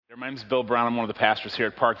My name is Bill Brown. I'm one of the pastors here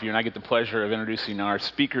at Parkview, and I get the pleasure of introducing our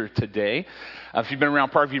speaker today. If you've been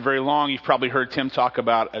around Parkview very long, you've probably heard Tim talk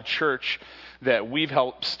about a church that we've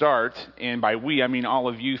helped start, and by we, I mean all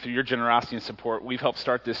of you through your generosity and support. We've helped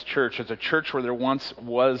start this church. It's a church where there once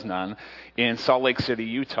was none in Salt Lake City,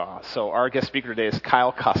 Utah. So our guest speaker today is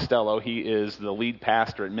Kyle Costello. He is the lead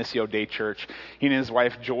pastor at Missio Dei Church. He and his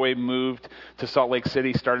wife Joy moved to Salt Lake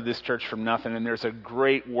City, started this church from nothing, and there's a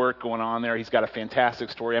great work going on there. He's got a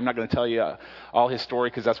fantastic story. I'm not going to tell you all his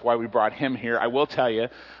story because that's why we brought him here. I will tell you,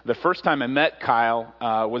 the first time I met Kyle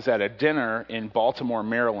was at a dinner in Baltimore,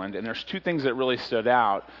 Maryland, and there's two things that really stood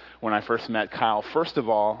out when I first met Kyle. First of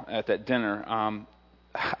all, at that dinner,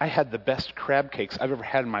 I had the best crab cakes I've ever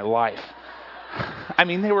had in my life. I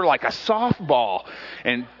mean, they were like a softball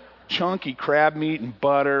and chunky crab meat and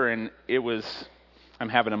butter, and it was, I'm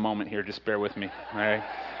having a moment here, just bear with me, all right?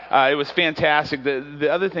 It was fantastic. The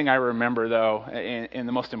other thing I remember, though, and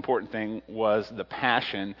the most important thing, was the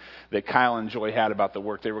passion that Kyle and Joy had about the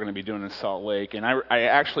work they were going to be doing in Salt Lake. And I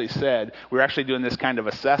actually said, we were actually doing this kind of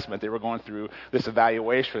assessment. They were going through this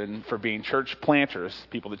evaluation for being church planters,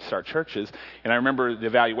 people that start churches. And I remember the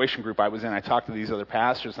evaluation group I was in, I talked to these other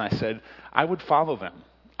pastors, and I said, I would follow them.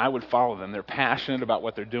 They're passionate about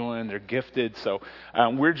what they're doing. They're gifted. So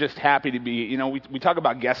we're just happy to be, we talk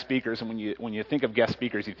about guest speakers, and when you think of guest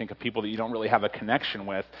speakers, you think of people that you don't really have a connection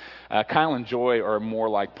with. Kyle and Joy are more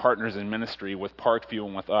like partners in ministry with Parkview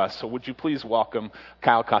and with us. So would you please welcome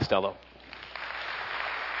Kyle Costello.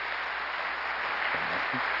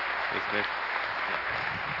 Thanks, Nick.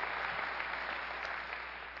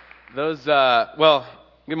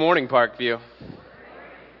 Good morning, Parkview.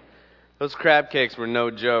 Those crab cakes were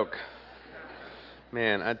no joke.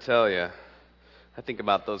 Man, I tell you, I think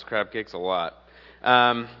about those crab cakes a lot.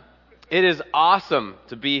 It is awesome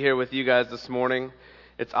to be here with you guys this morning.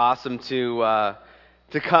 It's awesome to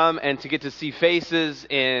come and to get to see faces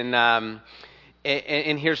and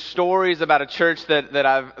hear stories about a church that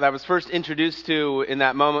I was first introduced to in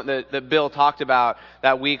that moment that Bill talked about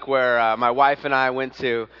that week where my wife and I went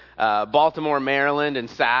to Baltimore, Maryland, and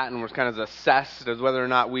sat and was kind of assessed as whether or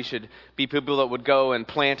not we should be people that would go and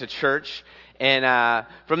plant a church. And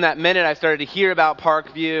from that minute, I started to hear about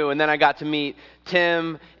Parkview, and then I got to meet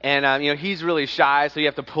Tim, and he's really shy, so you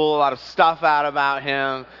have to pull a lot of stuff out about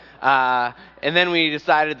him. And then they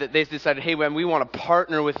decided, hey, man, we want to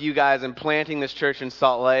partner with you guys in planting this church in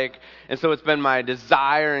Salt Lake. And so it's been my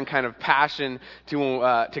desire and kind of passion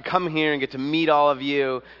to come here and get to meet all of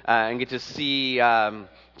you and get to see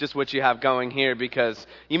just what you have going here, because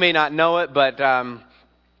you may not know it, but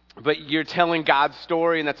you're telling God's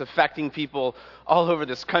story, and that's affecting people all over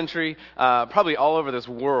this country, probably all over this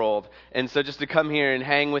world. And so just to come here and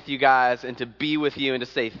hang with you guys and to be with you and to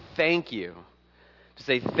say thank you. To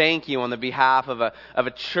say thank you on the behalf of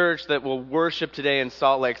a church that will worship today in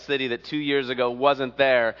Salt Lake City that 2 years ago wasn't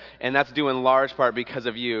there, and that's due in large part because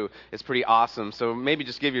of you. It's pretty awesome. So maybe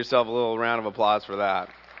just give yourself a little round of applause for that.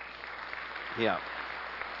 Yeah.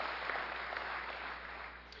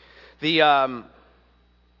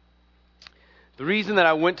 The reason that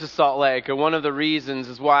I went to Salt Lake, or one of the reasons,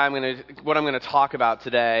 is what I'm going to talk about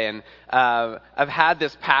today. And I've had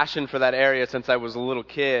this passion for that area since I was a little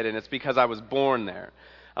kid, and it's because I was born there.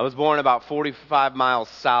 I was born about 45 miles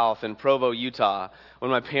south in Provo, Utah, when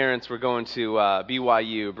my parents were going to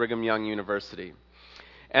BYU, Brigham Young University.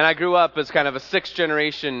 And I grew up as kind of a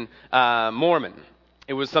sixth-generation Mormon.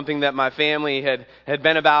 It was something that my family had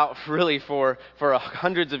been about really for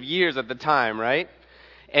hundreds of years at the time, right?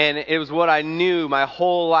 And it was what I knew my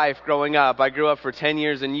whole life growing up. I grew up for 10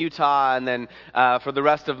 years in Utah, and then for the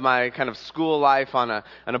rest of my kind of school life on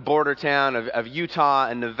a border town of Utah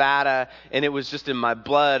and Nevada. And it was just in my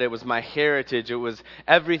blood. It was my heritage. It was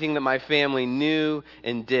everything that my family knew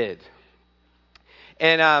and did.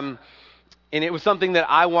 And it was something that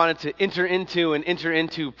I wanted to enter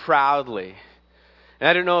into proudly. And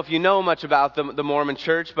I don't know if you know much about the Mormon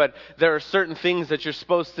Church, but there are certain things that you're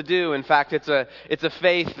supposed to do. In fact, it's a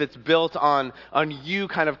faith that's built on you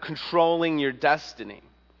kind of controlling your destiny.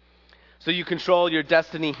 So you control your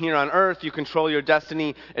destiny here on earth. You control your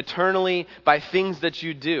destiny eternally by things that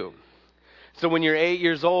you do. So when you're 8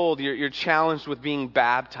 years old, you're challenged with being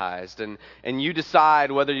baptized, and you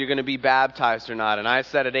decide whether you're going to be baptized or not. And I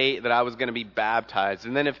said at 8 that I was going to be baptized.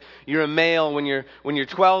 And then if you're a male, when you're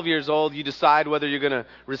 12 years old, you decide whether you're going to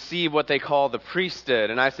receive what they call the priesthood.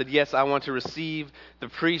 And I said, yes, I want to receive the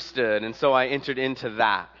priesthood. And so I entered into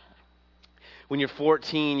that. When you're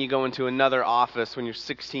 14, you go into another office. When you're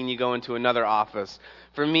 16, you go into another office.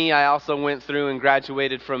 For me, I also went through and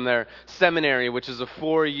graduated from their seminary, which is a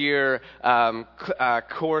 4-year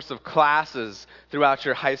course of classes throughout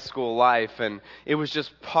your high school life. And it was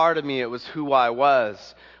just part of me. It was who I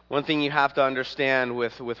was. One thing you have to understand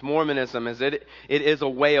with Mormonism is it is a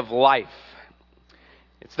way of life.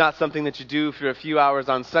 It's not something that you do for a few hours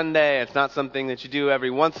on Sunday. It's not something that you do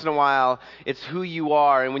every once in a while. It's who you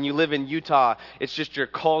are. And when you live in Utah, it's just your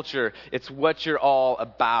culture. It's what you're all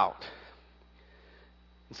about.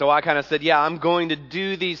 So I kind of said, yeah, I'm going to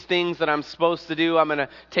do these things that I'm supposed to do. I'm going to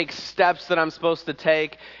take steps that I'm supposed to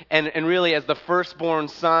take. And really, as the firstborn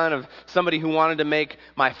son of somebody who wanted to make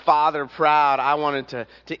my father proud, I wanted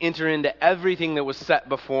to enter into everything that was set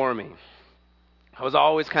before me. I was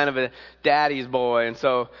always kind of a daddy's boy. And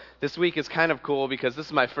so this week is kind of cool because this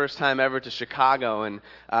is my first time ever to Chicago. And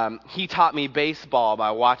he taught me baseball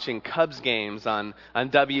by watching Cubs games on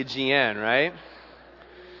WGN, right?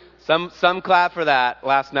 Some clap for that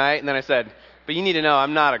last night, and then I said, but you need to know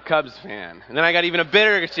I'm not a Cubs fan. And then I got even a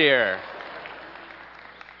bitter cheer.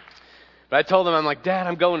 But I told him, I'm like, Dad,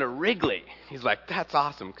 I'm going to Wrigley. He's like, that's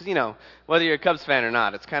awesome. Because, whether you're a Cubs fan or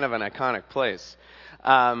not, it's kind of an iconic place.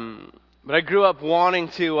 But I grew up wanting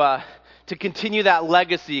to continue that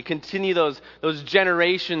legacy, continue those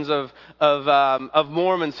generations of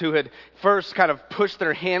Mormons who had first kind of pushed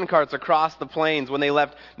their handcarts across the plains when they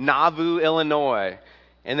left Nauvoo, Illinois,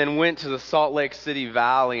 and then went to the Salt Lake City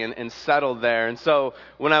Valley and settled there. And so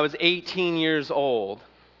when I was 18 years old,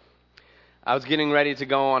 I was getting ready to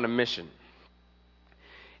go on a mission.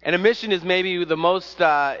 And a mission is maybe the most,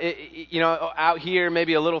 out here,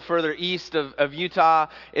 maybe a little further east of Utah.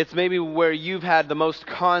 It's maybe where you've had the most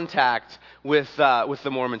contact with the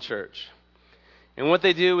Mormon Church. And what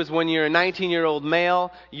they do is when you're a 19-year-old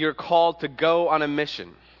male, you're called to go on a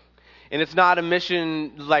mission. And it's not a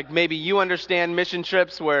mission like maybe you understand mission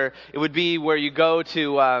trips where it would be where you go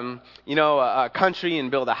to, a country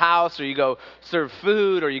and build a house, or you go serve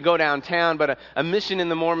food, or you go downtown. But a mission in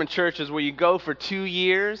the Mormon Church is where you go for 2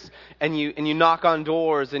 years and you knock on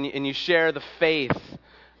doors and you share the faith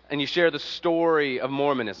and you share the story of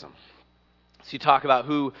Mormonism. So you talk about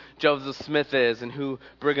who Joseph Smith is and who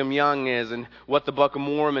Brigham Young is and what the Book of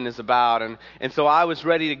Mormon is about. And so I was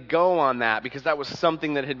ready to go on that because that was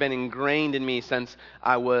something that had been ingrained in me since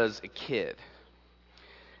I was a kid.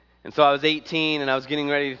 And so I was 18 and I was getting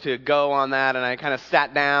ready to go on that, and I kind of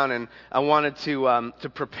sat down and I wanted to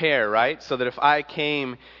prepare, right? So that if I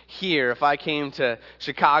came here, if I came to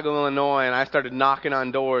Chicago, Illinois, and I started knocking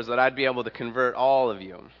on doors, that I'd be able to convert all of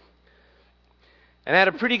you. And I had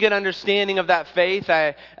a pretty good understanding of that faith.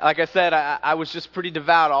 Like I said, I was just pretty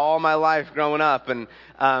devout all my life growing up. And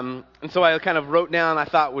so I kind of wrote down, I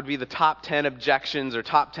thought would be the top 10 objections or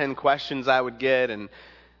top 10 questions I would get. And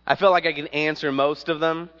I felt like I could answer most of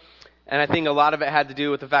them. And I think a lot of it had to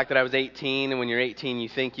do with the fact that I was 18. And when you're 18, you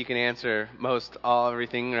think you can answer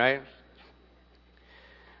everything, right?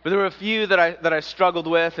 But there were a few that I struggled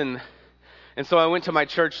with. And so I went to my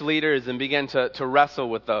church leaders and began to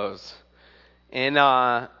wrestle with those. And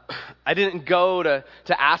I didn't go to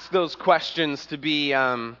ask those questions to be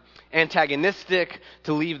antagonistic,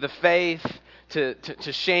 to leave the faith,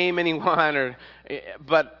 to shame anyone.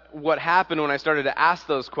 But what happened when I started to ask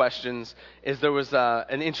those questions is there was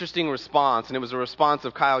an interesting response, and it was a response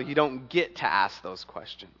of, Kyle, you don't get to ask those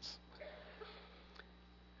questions.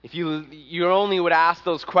 If you only would ask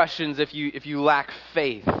those questions if you lack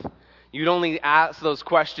faith. You'd only ask those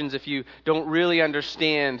questions if you don't really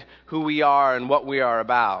understand who we are and what we are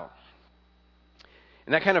about.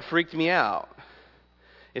 And that kind of freaked me out.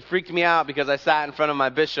 It freaked me out because I sat in front of my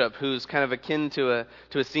bishop, who's kind of akin to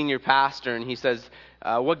a senior pastor, and he says,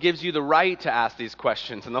 what gives you the right to ask these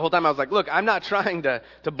questions? And the whole time I was like, look, I'm not trying to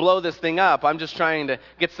blow this thing up. I'm just trying to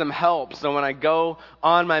get some help so when I go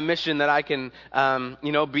on my mission that I can,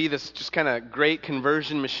 be this just kind of great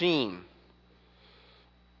conversion machine.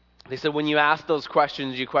 They said when you ask those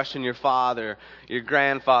questions, you question your father, your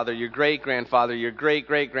grandfather, your great-grandfather, your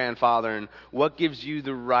great-great-grandfather, and what gives you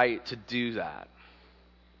the right to do that?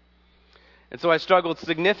 And so I struggled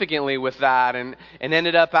significantly with that and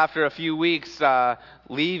ended up after a few weeks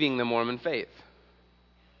leaving the Mormon faith.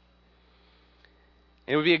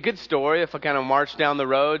 It would be a good story if I kind of marched down the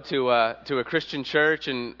road to a Christian church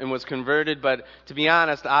and was converted, but to be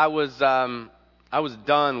honest, I was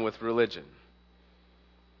done with religion.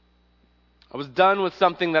 I was done with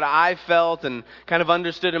something that I felt and kind of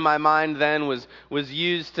understood in my mind then was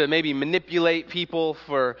used to maybe manipulate people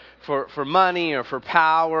for money or for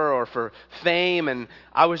power or for fame, and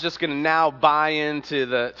I was just going to now buy into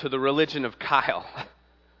the religion of Kyle.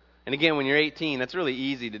 And again, when you're 18, that's really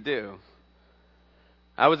easy to do.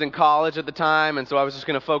 I was in college at the time, and so I was just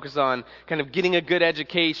going to focus on kind of getting a good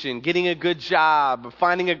education, getting a good job,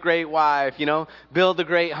 finding a great wife, build a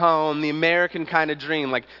great home, the American kind of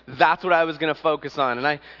dream. Like, that's what I was going to focus on. And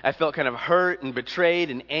I felt kind of hurt and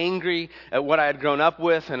betrayed and angry at what I had grown up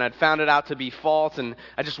with, and I'd found it out to be false, and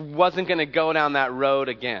I just wasn't going to go down that road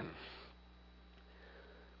again.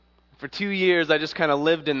 For 2 years, I just kind of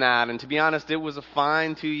lived in that, and to be honest, it was a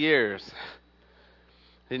fine 2 years.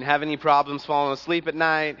 I didn't have any problems falling asleep at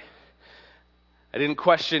night. I didn't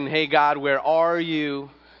question, hey God, where are you?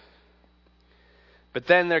 But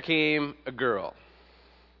then there came a girl.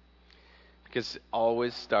 Because it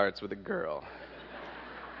always starts with a girl.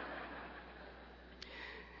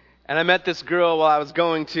 And I met this girl while I was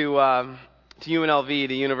going to UNLV,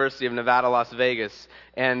 the University of Nevada, Las Vegas.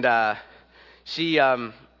 And she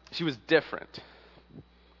was different.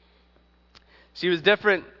 She was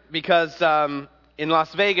different because in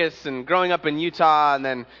Las Vegas and growing up in Utah and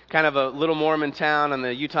then kind of a little Mormon town on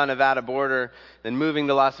the Utah-Nevada border, then moving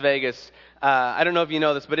to Las Vegas, I don't know if you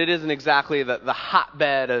know this, but it isn't exactly the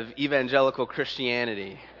hotbed of evangelical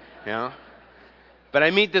Christianity, But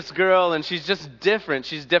I meet this girl, and she's just different.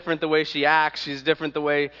 She's different the way she acts. She's different the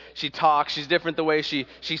way she talks. She's different the way she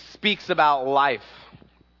speaks about life.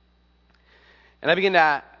 And I begin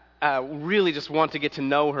to really just want to get to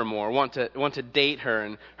know her more, want to date her.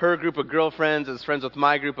 And her group of girlfriends is friends with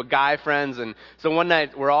my group of guy friends. And so one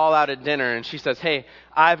night we're all out at dinner, and she says, hey,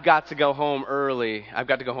 I've got to go home early. I've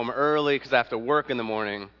got to go home early because I have to work in the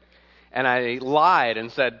morning. And I lied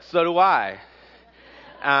and said, so do I.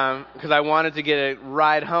 Because I wanted to get a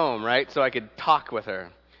ride home, right, so I could talk with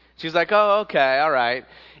her. She's like, oh, okay, all right.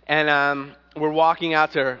 And we're walking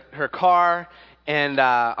out to her car, and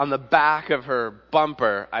on the back of her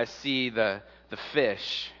bumper, I see the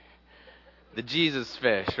fish, the Jesus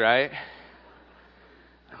fish, right?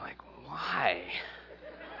 I'm like, why?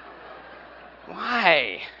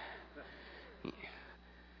 Why?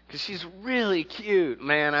 Because she's really cute,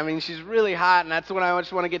 man. I mean, she's really hot, and that's what I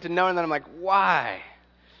just want to get to know her. And then I'm like, why?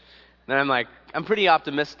 And then I'm like, I'm pretty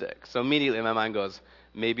optimistic. So immediately my mind goes,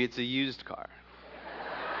 maybe it's a used car.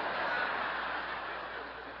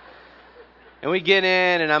 And we get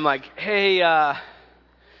in, and I'm like, hey,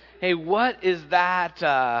 what is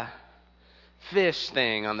that fish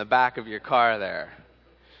thing on the back of your car there?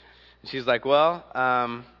 And she's like, well,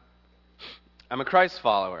 I'm a Christ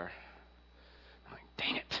follower. I'm like,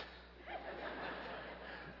 dang it.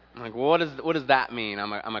 I'm like, well, what does that mean?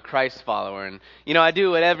 I'm a Christ follower. And, I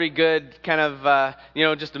do what every good kind of,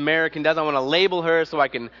 just American does. I want to label her so I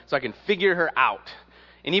can figure her out.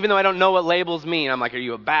 And even though I don't know what labels mean, I'm like, are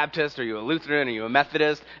you a Baptist? Are you a Lutheran? Are you a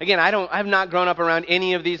Methodist? Again, I've not grown up around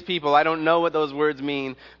any of these people. I don't know what those words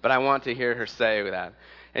mean, but I want to hear her say that.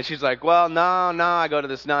 And she's like, well, no, I go to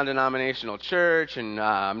this non-denominational church, and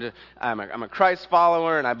I'm a Christ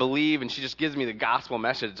follower, and I believe, and she just gives me the gospel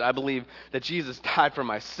message. I believe that Jesus died for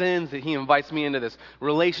my sins, that he invites me into this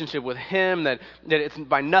relationship with him, that it's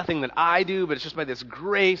by nothing that I do, but it's just by this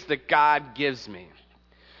grace that God gives me.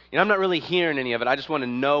 I'm not really hearing any of it. I just want to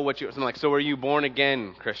know what I'm like, so are you born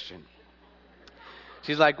again, Christian?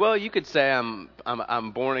 She's like, well, you could say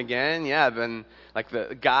I'm born again. Yeah, I've been,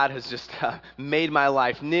 God has just made my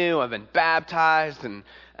life new. I've been baptized, and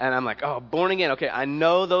I'm like, oh, born again. Okay, I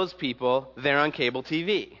know those people. They're on cable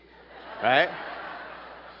TV, right?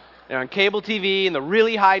 They're on cable TV in the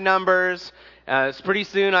really high numbers. It's pretty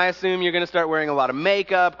soon, I assume, you're going to start wearing a lot of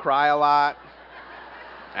makeup, cry a lot,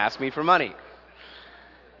 ask me for money.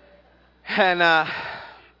 And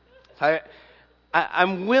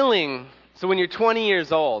I'm willing, so when you're 20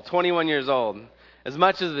 years old, 21 years old, as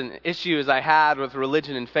much as an issue as I had with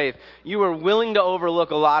religion and faith, you are willing to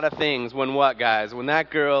overlook a lot of things when what, guys? When that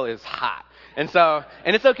girl is hot. And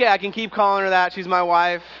it's okay, I can keep calling her that. She's my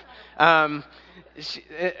wife. And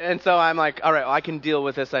so I'm like, all right, well, I can deal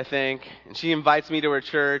with this, I think. And she invites me to her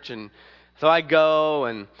church, and so I go,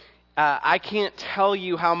 and I can't tell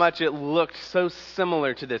you how much it looked so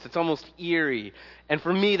similar to this. It's almost eerie. And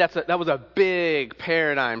for me, that was a big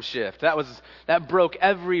paradigm shift. That broke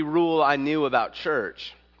every rule I knew about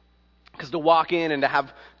church. Because to walk in and to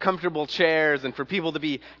have comfortable chairs and for people to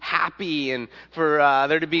be happy and for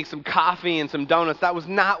there to be some coffee and some donuts, that was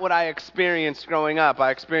not what I experienced growing up.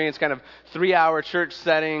 I experienced kind of 3-hour church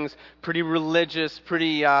settings, pretty religious,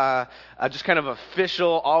 pretty just kind of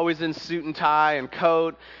official, always in suit and tie and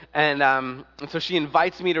coat. And so she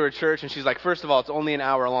invites me to her church, and she's like, first of all, it's only an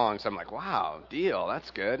hour long. So I'm like, wow, deal,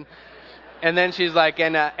 that's good. And then she's like,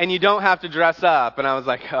 and you don't have to dress up. And I was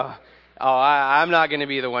like, oh, oh, I'm not going to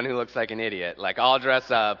be the one who looks like an idiot. Like, I'll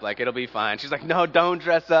dress up. Like, it'll be fine. She's like, no, don't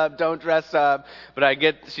dress up. Don't dress up. But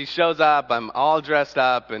she shows up. I'm all dressed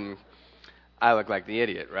up, and I look like the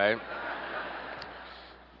idiot, right?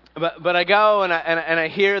 But I go and I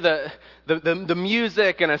hear the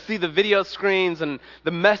music, and I see the video screens, and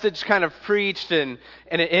the message kind of preached, and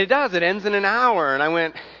it ends in an hour. And I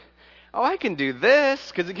went, oh, I can do this,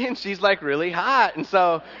 because again, she's like really hot. And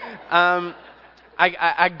so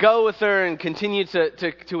I go with her and continue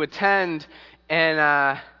to attend,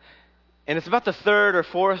 and it's about the third or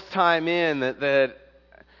fourth time in that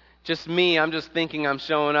just me, I'm just thinking I'm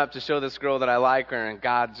showing up to show this girl that I like her, and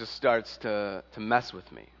God just starts to mess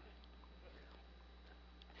with me.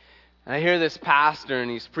 And I hear this pastor, and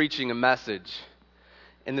he's preaching a message.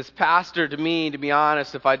 And this pastor, to me, to be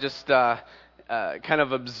honest, if I just kind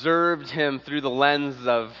of observed him through the lens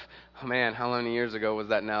of, oh man, how many years ago was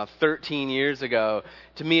that now? 13 years ago.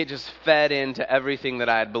 To me, it just fed into everything that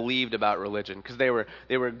I had believed about religion, because they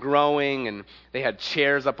were growing, and they had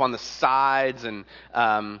chairs up on the sides, and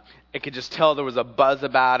I could just tell there was a buzz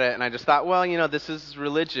about it. And I just thought, well, this is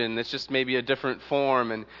religion. It's just maybe a different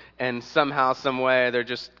form, and somehow, some way, they're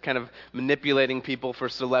just kind of manipulating people for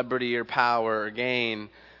celebrity or power or gain.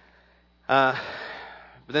 But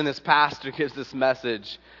then this pastor gives this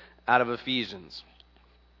message out of Ephesians.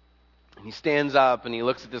 And he stands up and he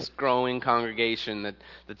looks at this growing congregation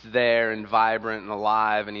that's there and vibrant and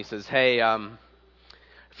alive, and he says, hey,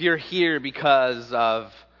 if you're here because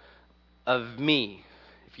of me,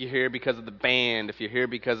 if you're here because of the band, if you're here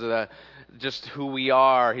because of just who we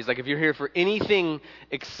are, he's like, if you're here for anything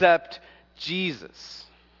except Jesus,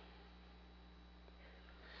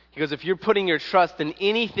 he goes, if you're putting your trust in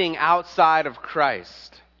anything outside of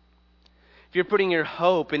Christ, if you're putting your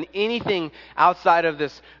hope in anything outside of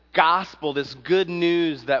this gospel, this good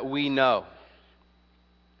news that we know,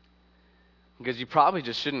 because you probably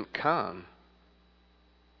just shouldn't come.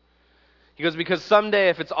 He goes, because someday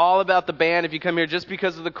if it's all about the band, if you come here just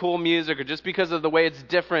because of the cool music or just because of the way it's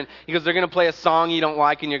different, he goes, they're going to play a song you don't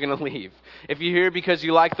like and you're going to leave. If you're here because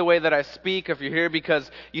you like the way that I speak, if you're here because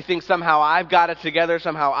you think somehow I've got it together,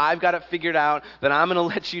 somehow I've got it figured out, then I'm going to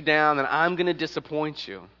let you down, then I'm going to disappoint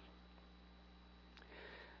you.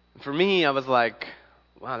 For me, I was like,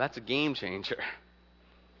 wow, that's a game changer.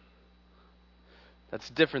 That's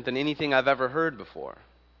different than anything I've ever heard before.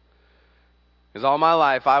 Because all my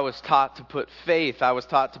life I was taught to put faith, I was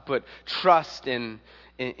taught to put trust in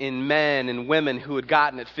men and women who had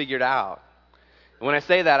gotten it figured out. And when I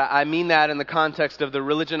say that, I mean that in the context of the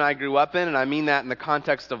religion I grew up in, and I mean that in the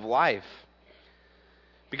context of life.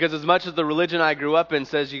 Because as much as the religion I grew up in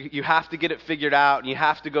says you have to get it figured out, and you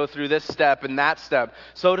have to go through this step and that step,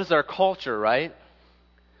 so does our culture, right?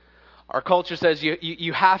 Our culture says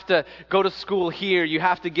you have to go to school here, you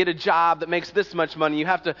have to get a job that makes this much money, you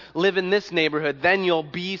have to live in this neighborhood, then you'll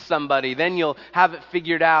be somebody, then you'll have it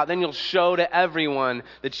figured out, then you'll show to everyone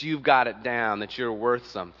that you've got it down, that you're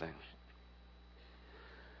worth something.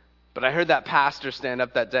 But I heard that pastor stand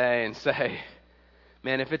up that day and say,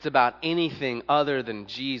 man, if it's about anything other than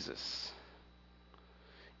Jesus,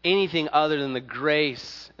 anything other than the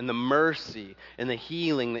grace and the mercy and the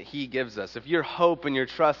healing that He gives us, if your hope and your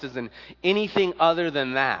trust is in anything other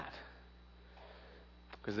than that,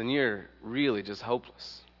 because then you're really just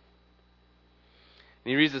hopeless. And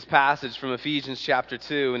he reads this passage from Ephesians chapter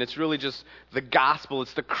 2, and it's really just the gospel.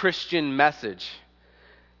 It's the Christian message.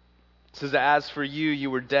 It says, as for you, you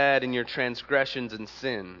were dead in your transgressions and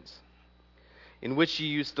sins, in which you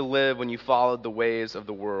used to live when you followed the ways of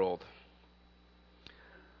the world.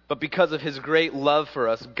 But because of His great love for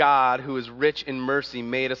us, God, who is rich in mercy,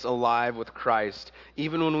 made us alive with Christ,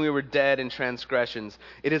 even when we were dead in transgressions.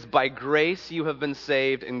 It is by grace you have been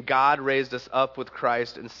saved, and God raised us up with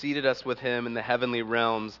Christ and seated us with Him in the heavenly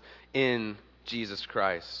realms in Jesus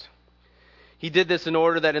Christ. He did this in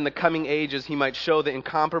order that in the coming ages He might show the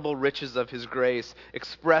incomparable riches of His grace,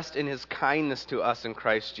 expressed in His kindness to us in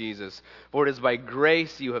Christ Jesus. For it is by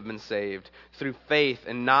grace you have been saved, through faith,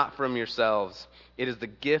 and not from yourselves. It is the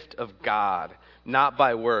gift of God, not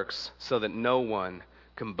by works, so that no one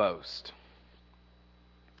can boast.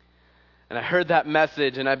 And I heard that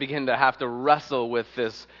message, and I began to have to wrestle with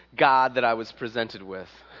this God that I was presented with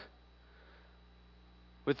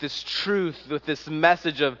this truth, with this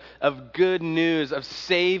message of good news, of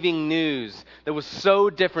saving news that was so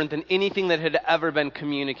different than anything that had ever been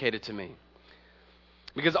communicated to me.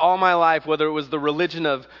 Because all my life, whether it was the religion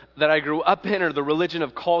that I grew up in or the religion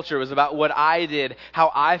of culture, it was about what I did,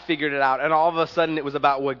 how I figured it out, and all of a sudden it was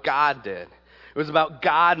about what God did. It was about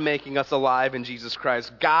God making us alive in Jesus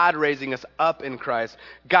Christ, God raising us up in Christ,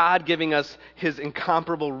 God giving us his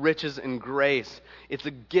incomparable riches and grace. It's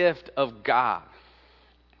a gift of God.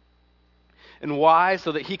 And why?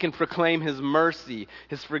 So that he can proclaim his mercy,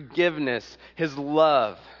 his forgiveness, his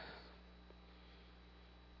love.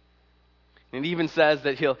 And it even says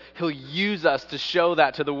that he'll use us to show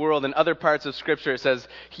that to the world. In other parts of Scripture, it says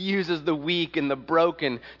he uses the weak and the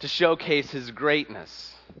broken to showcase his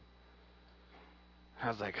greatness. I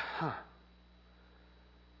was like,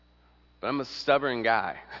 But I'm a stubborn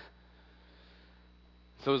guy.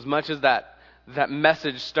 So as much as that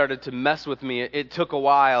message started to mess with me, it took a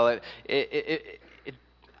while.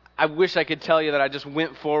 I wish I could tell you that I just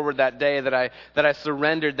went forward that day, that I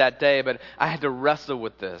surrendered that day, but I had to wrestle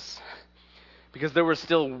with this. Because there were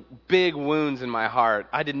still big wounds in my heart.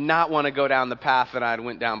 I did not want to go down the path that I had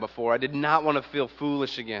went down before. I did not want to feel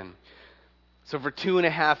foolish again. So for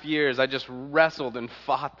 2.5 years, I just wrestled and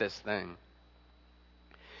fought this thing.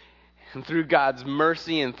 And through God's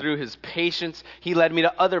mercy and through his patience, he led me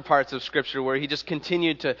to other parts of Scripture where he just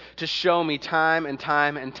continued to show me time and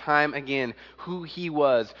time and time again who he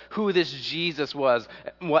was, who this Jesus was,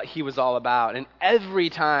 what he was all about. And every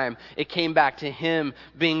time it came back to him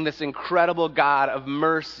being this incredible God of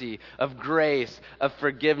mercy, of grace, of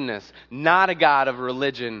forgiveness. Not a God of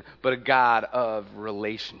religion, but a God of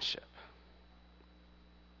relationship.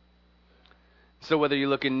 So whether you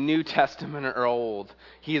look in New Testament or Old,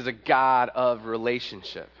 he is a God of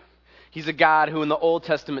relationship. He's a God who in the Old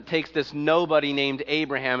Testament takes this nobody named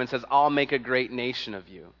Abraham and says, I'll make a great nation of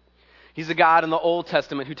you. He's a God in the Old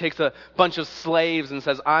Testament who takes a bunch of slaves and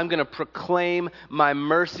says, I'm going to proclaim my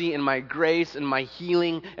mercy and my grace and my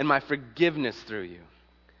healing and my forgiveness through you.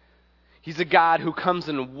 He's a God who comes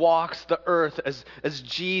and walks the earth as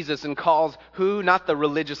Jesus and calls who? Not the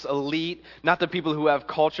religious elite, not the people who have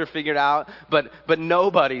culture figured out, but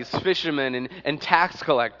nobodies, fishermen and tax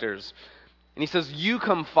collectors. And he says, you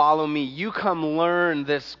come follow me, you come learn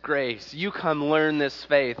this grace, you come learn this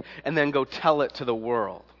faith, and then go tell it to the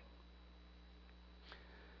world.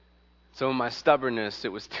 So in my stubbornness,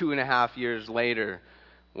 it was 2.5 years later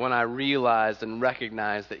when I realized and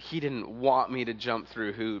recognized that he didn't want me to jump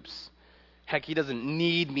through hoops. Heck, he doesn't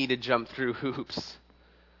need me to jump through hoops.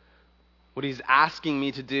 What he's asking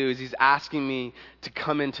me to do is he's asking me to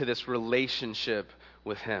come into this relationship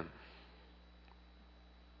with him.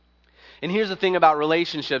 And here's the thing about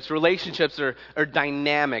relationships. Relationships are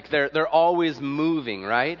dynamic. They're always moving,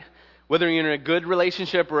 right? Whether you're in a good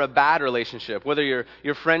relationship or a bad relationship, whether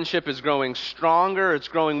your friendship is growing stronger or it's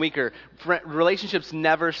growing weaker, relationships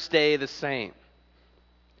never stay the same.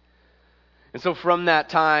 And so from that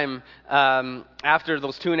time, after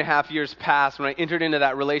those 2.5 years passed, when I entered into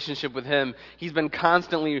that relationship with him, he's been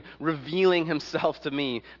constantly revealing himself to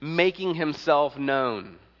me, making himself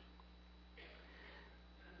known.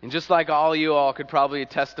 And just like all you all could probably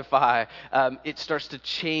testify, it starts to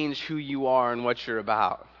change who you are and what you're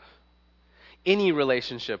about. Any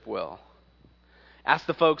relationship will. Ask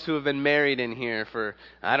the folks who have been married in here for,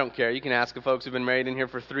 I don't care, you can ask the folks who have been married in here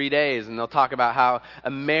for 3 days and they'll talk about how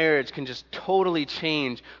a marriage can just totally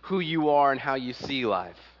change who you are and how you see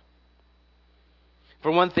life.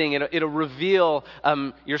 For one thing, it'll reveal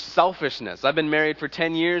your selfishness. I've been married for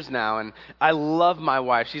 10 years now, and I love my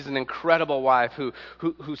wife. She's an incredible wife who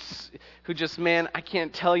just, man, I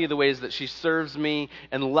can't tell you the ways that she serves me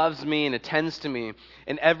and loves me and attends to me.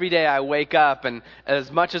 And every day I wake up, and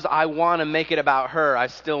as much as I want to make it about her, I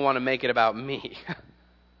still want to make it about me.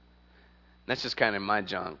 That's just kind of my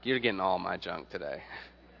junk. You're getting all my junk today.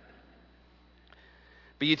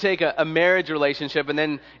 But you take a marriage relationship and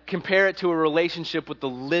then compare it to a relationship with the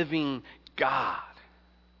living God.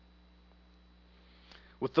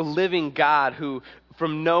 With the living God who,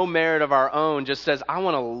 from no merit of our own, just says, I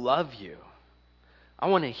want to love you. I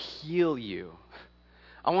want to heal you.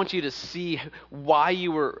 I want you to see why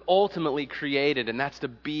you were ultimately created, and that's to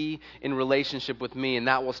be in relationship with me, and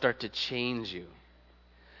that will start to change you.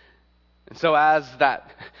 And so as that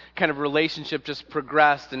kind of relationship just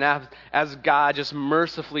progressed and as God just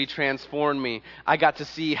mercifully transformed me, I got to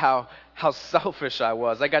see how selfish I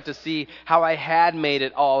was. I got to see how I had made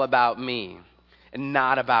it all about me and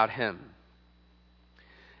not about him.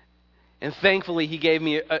 And thankfully, he gave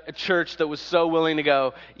me a church that was so willing to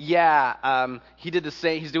go, he did the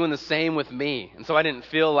same. He's doing the same with me. And so I didn't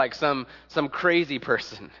feel like some crazy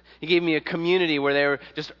person. He gave me a community where they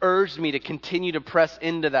just urged me to continue to press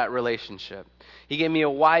into that relationship. He gave me a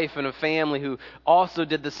wife and a family who also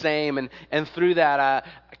did the same. And through that, I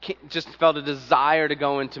just felt a desire to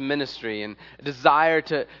go into ministry and a desire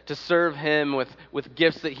to serve him with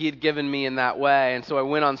gifts that he had given me in that way. And so I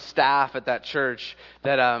went on staff at that church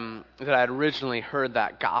that I had originally heard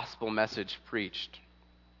that gospel message preached.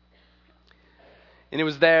 And it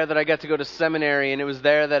was there that I got to go to seminary, and it was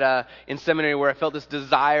there that in seminary where I felt this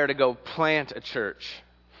desire to go plant a church.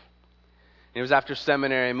 And it was after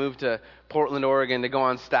seminary I moved to Portland, Oregon to go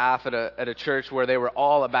on staff at a church where they were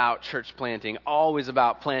all about church planting, always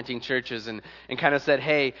about planting churches, and kind of said,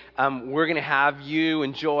 hey, we're going to have you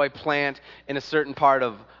and Joy plant in a certain part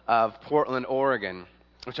of Portland, Oregon,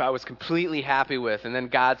 which I was completely happy with. And then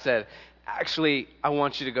God said, actually, I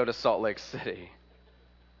want you to go to Salt Lake City.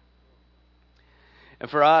 And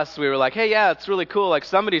for us, we were like, hey, yeah, it's really cool. Like,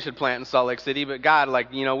 somebody should plant in Salt Lake City. But God,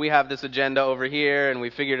 like, we have this agenda over here, and we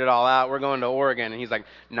figured it all out. We're going to Oregon. And he's like,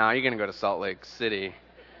 no, you're going to go to Salt Lake City.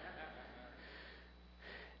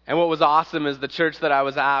 And what was awesome is the church that I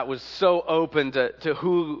was at was so open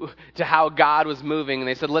to how God was moving. And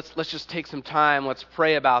they said, let's just take some time. Let's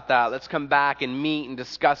pray about that. Let's come back and meet and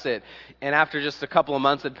discuss it. And after just a couple of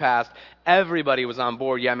months had passed, everybody was on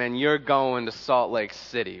board. Yeah, man, you're going to Salt Lake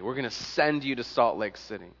City. We're going to send you to Salt Lake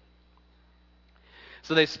City.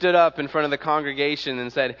 So they stood up in front of the congregation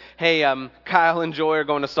and said, hey, Kyle and Joy are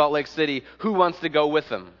going to Salt Lake City. Who wants to go with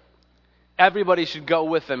them? Everybody should go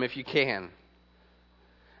with them if you can.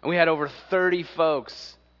 And we had over 30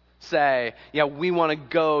 folks say, yeah, we want to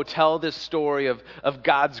go tell this story of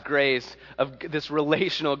God's grace, of this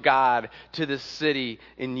relational God to this city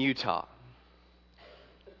in Utah.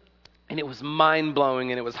 And it was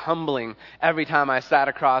mind-blowing and it was humbling every time I sat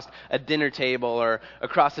across a dinner table or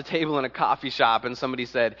across a table in a coffee shop and somebody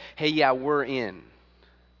said, hey, yeah, we're in.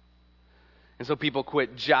 And so people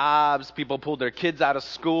quit jobs, people pulled their kids out of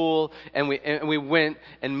school, and we went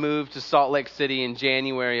and moved to Salt Lake City in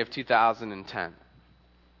January of 2010.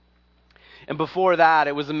 And before that,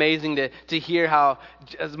 it was amazing to hear how,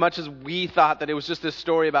 as much as we thought that it was just this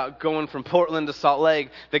story about going from Portland to Salt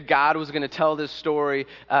Lake, that God was going to tell this story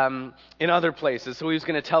in other places. So he was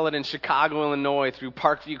going to tell it in Chicago, Illinois, through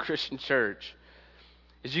Parkview Christian Church.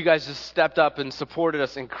 As you guys just stepped up and supported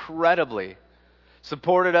us incredibly.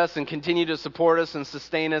 Supported us and continue to support us and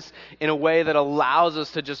sustain us in a way that allows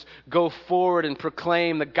us to just go forward and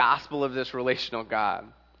proclaim the gospel of this relational God.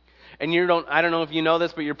 And I don't know if you know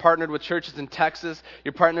this, but you're partnered with churches in Texas,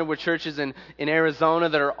 you're partnered with churches in Arizona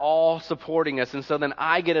that are all supporting us. And so then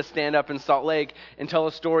I get to stand up in Salt Lake and tell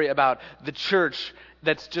a story about the church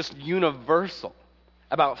that's just universal.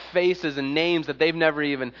 About faces and names that they've never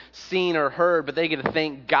even seen or heard, but they get to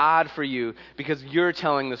thank God for you because you're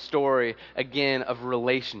telling the story, again, of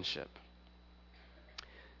relationship.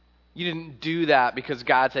 You didn't do that because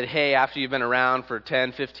God said, hey, after you've been around for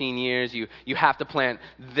 10, 15 years, you have to plant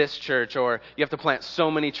this church, or you have to plant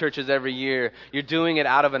so many churches every year. You're doing it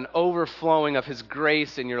out of an overflowing of His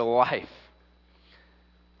grace in your life.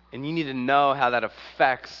 And you need to know how that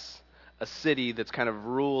affects a city that's kind of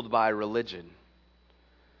ruled by religion.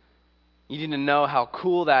 You need to know how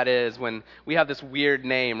cool that is when we have this weird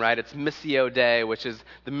name, right? It's Missio Dei, which is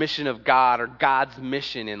the mission of God, or God's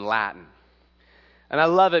mission in Latin. And I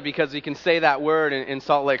love it because you can say that word in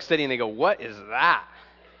Salt Lake City and they go, what is that?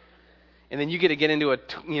 And then you get to get into a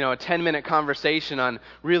 10-minute conversation on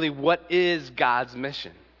really what is God's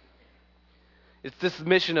mission. It's this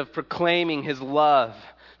mission of proclaiming His love,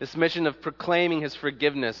 this mission of proclaiming His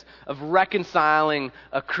forgiveness, of reconciling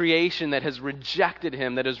a creation that has rejected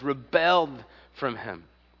Him, that has rebelled from Him.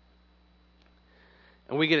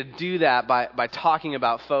 And we get to do that by talking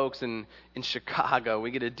about folks in Chicago.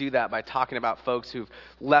 We get to do that by talking about folks who've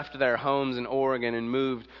left their homes in Oregon and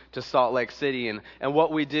moved to Salt Lake City. And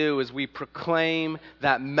what we do is we proclaim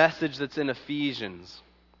that message that's in Ephesians,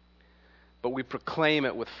 but we proclaim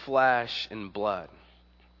it with flesh and blood.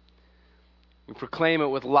 We proclaim it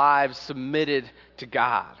with lives submitted to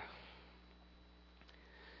God.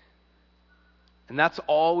 And that's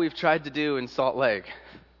all we've tried to do in Salt Lake.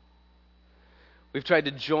 We've tried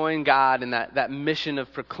to join God in that mission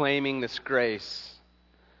of proclaiming this grace,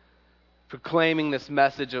 proclaiming this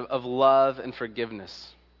message of love and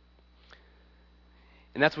forgiveness.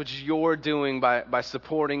 And that's what you're doing by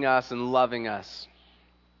supporting us and loving us.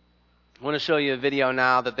 I want to show you a video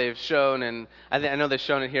now that they've shown, and I know they've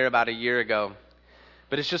shown it here about a year ago.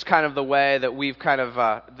 But it's just kind of the way that we've kind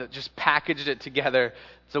of just packaged it together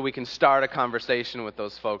so we can start a conversation with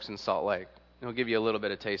those folks in Salt Lake. And we'll give you a little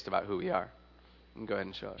bit of taste about who we are. And go ahead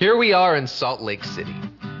and show it. Here we are in Salt Lake City.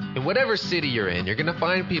 In whatever city you're in, you're going to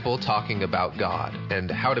find people talking about God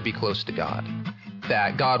and how to be close to God.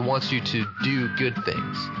 That God wants you to do good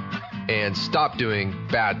things and stop doing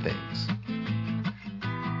bad things.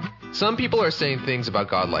 Some people are saying things about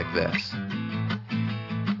God like this,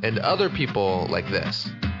 and other people like this.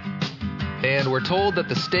 And we're told that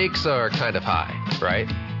the stakes are kind of high, right?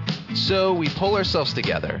 So we pull ourselves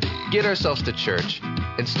together, get ourselves to church,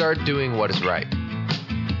 and start doing what is right.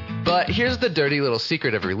 But here's the dirty little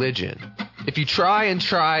secret of religion. If you try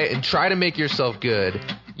to make yourself good,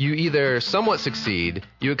 you either somewhat succeed,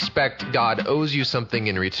 you expect God owes you something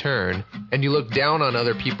in return, and you look down on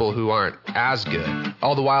other people who aren't as good,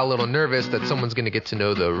 all the while a little nervous that someone's going to get to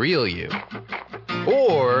know the real you.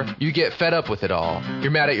 Or you get fed up with it all. You're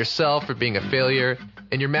mad at yourself for being a failure,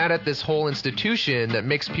 and you're mad at this whole institution that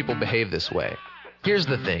makes people behave this way. Here's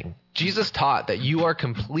the thing. Jesus taught that you are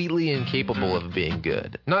completely incapable of being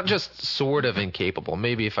good. Not just sort of incapable,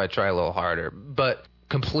 maybe if I try a little harder, but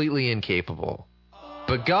completely incapable.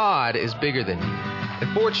 But God is bigger than you,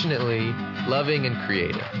 and fortunately, loving and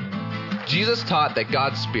creative. Jesus taught that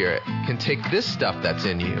God's Spirit can take this stuff that's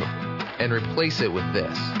in you and replace it with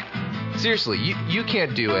this. Seriously, you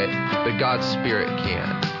can't do it, but God's Spirit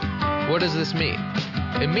can. What does this mean?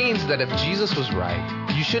 It means that if Jesus was right,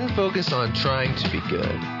 you shouldn't focus on trying to be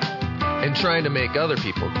good and trying to make other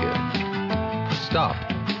people good. Stop.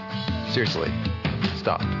 Seriously,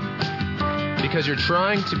 stop. Because your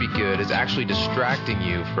trying to be good is actually distracting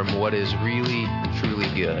you from what is really, truly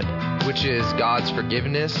good, which is God's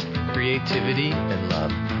forgiveness, creativity, and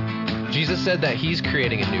love. Jesus said that He's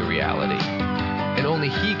creating a new reality, and only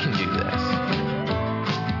He can do this.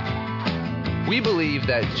 We believe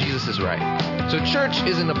that Jesus is right. So church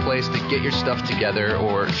isn't a place to get your stuff together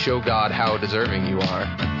or show God how deserving you are.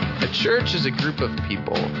 A church is a group of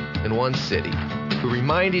people in one city who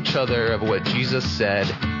remind each other of what Jesus said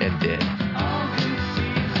and did.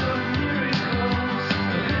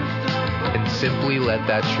 And simply let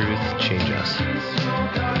that truth change us.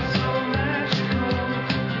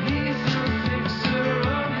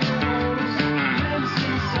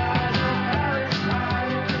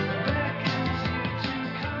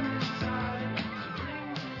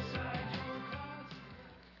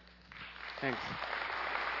 Thanks.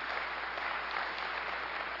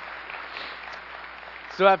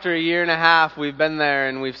 So after a year and a half, we've been there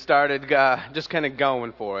and we've started just kind of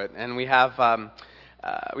going for it. And we have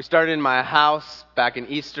we started in my house back in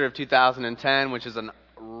Easter of 2010, which is a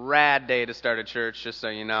rad day to start a church, just so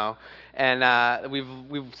you know. And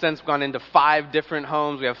we've since gone into 5 different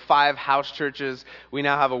homes. We have 5 house churches. We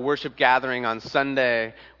now have a worship gathering on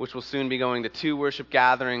Sunday, which will soon be going to 2 worship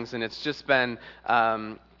gatherings. And it's just been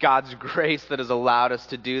God's grace that has allowed us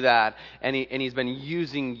to do that. And He's been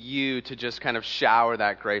using you to just kind of shower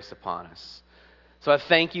that grace upon us. So I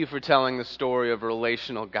thank you for telling the story of a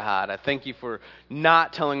relational God. I thank you for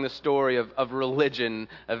not telling the story of religion,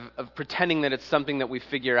 of pretending that it's something that we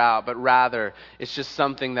figure out, but rather it's just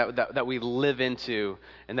something that we live into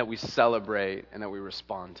and that we celebrate and that we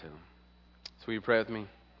respond to. So will you pray with me?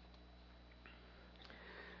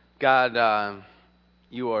 God,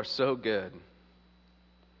 you are so good.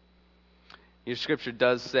 Your scripture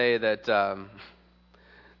does say that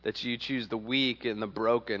you choose the weak and the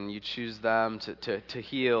broken. You choose them to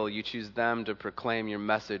heal. You choose them to proclaim your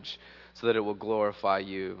message so that it will glorify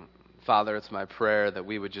you. Father, it's my prayer that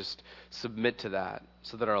we would just submit to that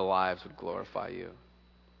so that our lives would glorify you.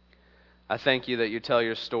 I thank you that you tell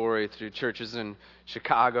your story through churches in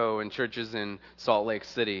Chicago and churches in Salt Lake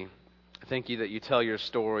City. I thank you that you tell your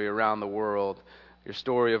story around the world, your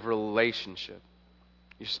story of relationship,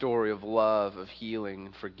 your story of love, of healing,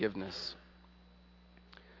 and forgiveness.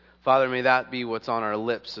 Father, may that be what's on our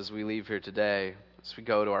lips as we leave here today, as we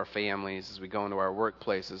go to our families, as we go into our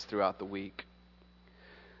workplaces throughout the week.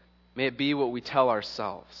 May it be what we tell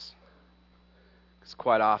ourselves. Because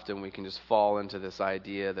quite often we can just fall into this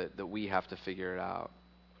idea that we have to figure it out.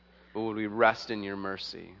 But would we rest in your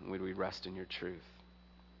mercy? Would we rest in your truth?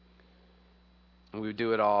 And we would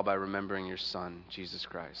do it all by remembering your Son, Jesus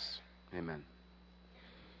Christ. Amen.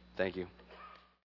 Thank you.